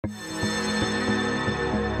VST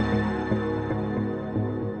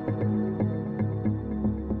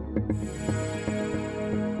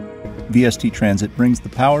Transit brings the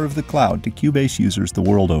power of the cloud to Cubase users the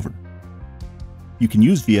world over. You can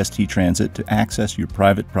use VST Transit to access your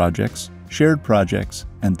private projects, shared projects,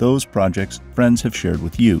 and those projects friends have shared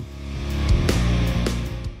with you.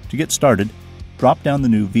 To get started, drop down the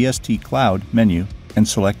new VST Cloud menu and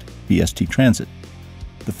select VST Transit.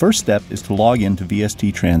 The first step is to log into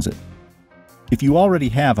VST Transit. If you already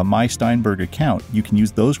have a My Steinberg account, you can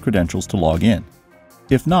use those credentials to log in.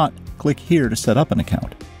 If not, click here to set up an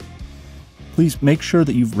account. Please make sure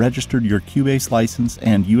that you've registered your Cubase license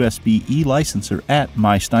and USB e-licenser at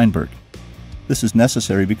My Steinberg. This is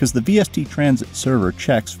necessary because the VST Transit server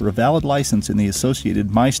checks for a valid license in the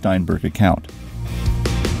associated My Steinberg account.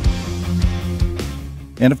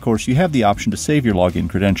 And of course, you have the option to save your login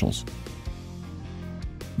credentials.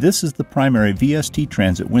 This is the primary VST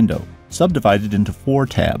Transit window, subdivided into 4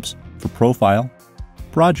 tabs for Profile,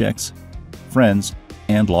 Projects, Friends,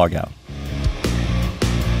 and Logout.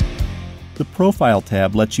 The Profile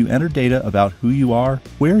tab lets you enter data about who you are,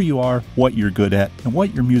 where you are, what you're good at, and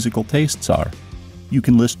what your musical tastes are. You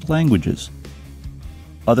can list languages,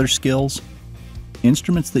 other skills,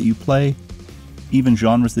 instruments that you play, even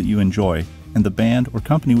genres that you enjoy, and the band or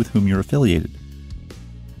company with whom you're affiliated.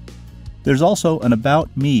 There's also an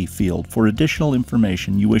About Me field for additional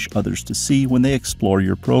information you wish others to see when they explore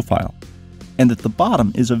your profile. And at the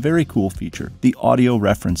bottom is a very cool feature, the Audio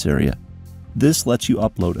Reference Area. This lets you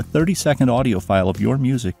upload a 30-second audio file of your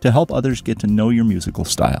music to help others get to know your musical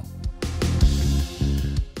style.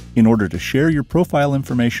 In order to share your profile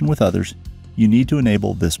information with others, you need to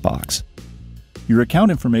enable this box. Your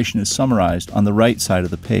account information is summarized on the right side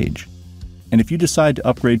of the page. And if you decide to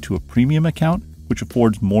upgrade to a premium account, which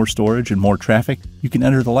affords more storage and more traffic, you can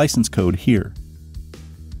enter the license code here.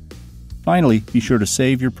 Finally, be sure to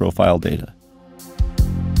save your profile data.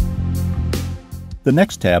 The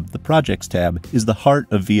next tab, the Projects tab, is the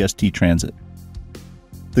heart of VST Transit.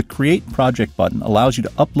 The Create Project button allows you to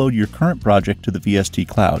upload your current project to the VST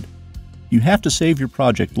Cloud. You have to save your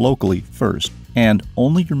project locally first, and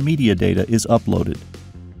only your media data is uploaded.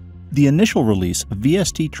 The initial release of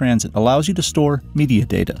VST Transit allows you to store media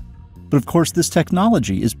data. But of course, this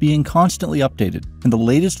technology is being constantly updated, and the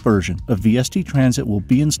latest version of VST Transit will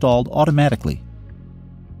be installed automatically.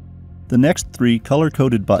 The next 3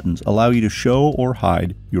 color-coded buttons allow you to show or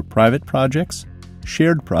hide your private projects,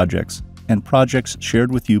 shared projects, and projects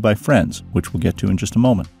shared with you by friends, which we'll get to in just a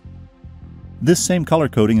moment. This same color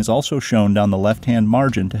coding is also shown down the left-hand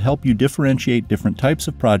margin to help you differentiate different types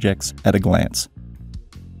of projects at a glance.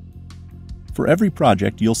 For every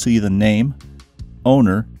project, you'll see the name,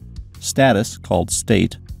 owner, status called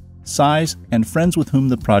state, size, and friends with whom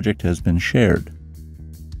the project has been shared.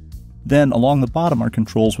 Then along the bottom are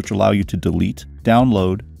controls which allow you to delete,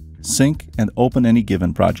 download, sync, and open any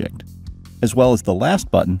given project, as well as the last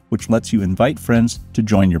button which lets you invite friends to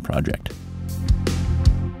join your project.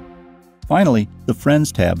 Finally, the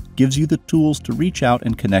Friends tab gives you the tools to reach out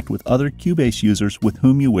and connect with other Cubase users with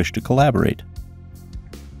whom you wish to collaborate.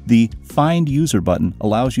 The Find User button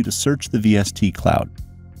allows you to search the VST Cloud.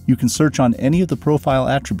 You can search on any of the profile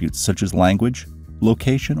attributes such as language,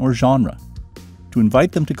 location, or genre. To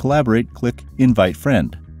invite them to collaborate, click Invite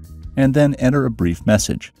Friend, and then enter a brief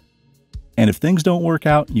message. And if things don't work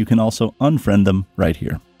out, you can also unfriend them right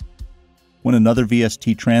here. When another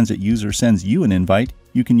VST Transit user sends you an invite,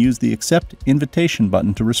 you can use the Accept Invitation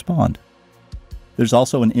button to respond. There's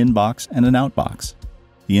also an inbox and an outbox.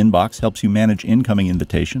 The inbox helps you manage incoming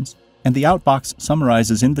invitations, and the outbox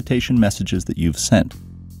summarizes invitation messages that you've sent.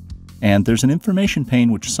 And there's an information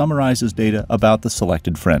pane which summarizes data about the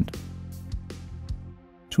selected friend.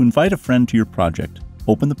 To invite a friend to your project,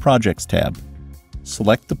 open the Projects tab,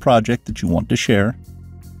 select the project that you want to share,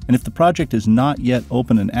 and if the project is not yet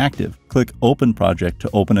open and active, click Open Project to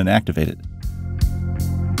open and activate it.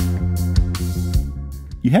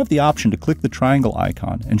 You have the option to click the triangle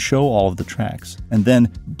icon and show all of the tracks, and then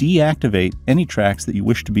deactivate any tracks that you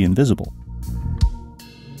wish to be invisible.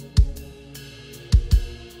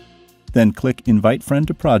 Then click Invite Friend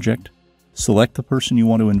to Project, select the person you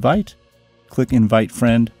want to invite, click Invite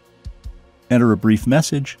Friend, enter a brief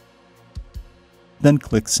message, then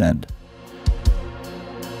click Send.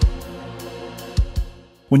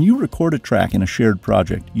 When you record a track in a shared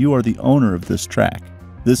project, you are the owner of this track.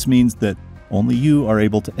 This means that only you are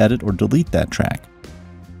able to edit or delete that track.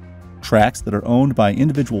 Tracks that are owned by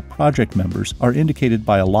individual project members are indicated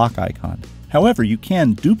by a lock icon. However, you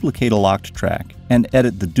can duplicate a locked track and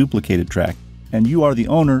edit the duplicated track, and you are the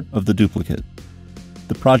owner of the duplicate.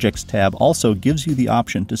 The Projects tab also gives you the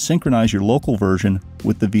option to synchronize your local version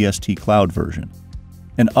with the VST Cloud version.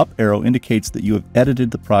 An up arrow indicates that you have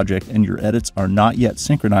edited the project and your edits are not yet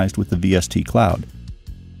synchronized with the VST Cloud.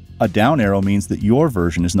 A down arrow means that your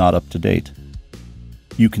version is not up to date.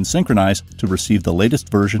 You can synchronize to receive the latest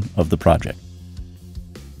version of the project.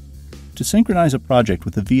 To synchronize a project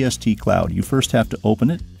with the VST Cloud, you first have to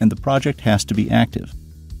open it and the project has to be active.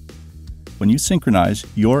 When you synchronize,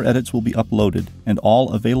 your edits will be uploaded and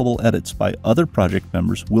all available edits by other project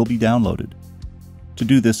members will be downloaded. To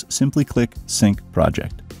do this, simply click Sync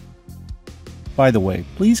Project. By the way,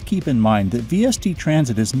 please keep in mind that VST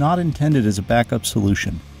Transit is not intended as a backup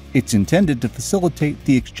solution. It's intended to facilitate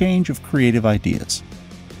the exchange of creative ideas.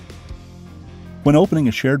 When opening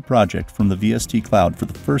a shared project from the VST Cloud for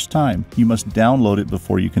the first time, you must download it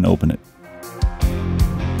before you can open it.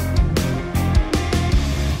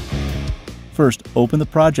 First, open the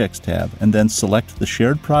Projects tab and then select the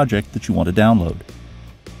shared project that you want to download.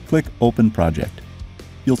 Click Open Project.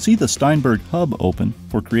 You'll see the Steinberg Hub open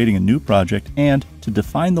for creating a new project and to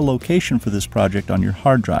define the location for this project on your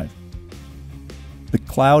hard drive. The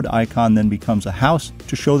cloud icon then becomes a house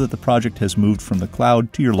to show that the project has moved from the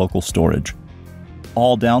cloud to your local storage.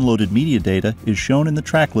 All downloaded media data is shown in the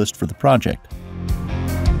track list for the project.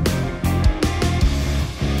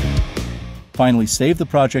 Finally, save the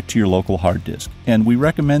project to your local hard disk, and we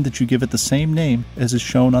recommend that you give it the same name as is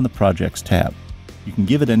shown on the Projects tab. You can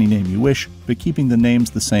give it any name you wish, but keeping the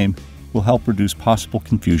names the same will help reduce possible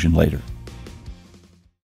confusion later.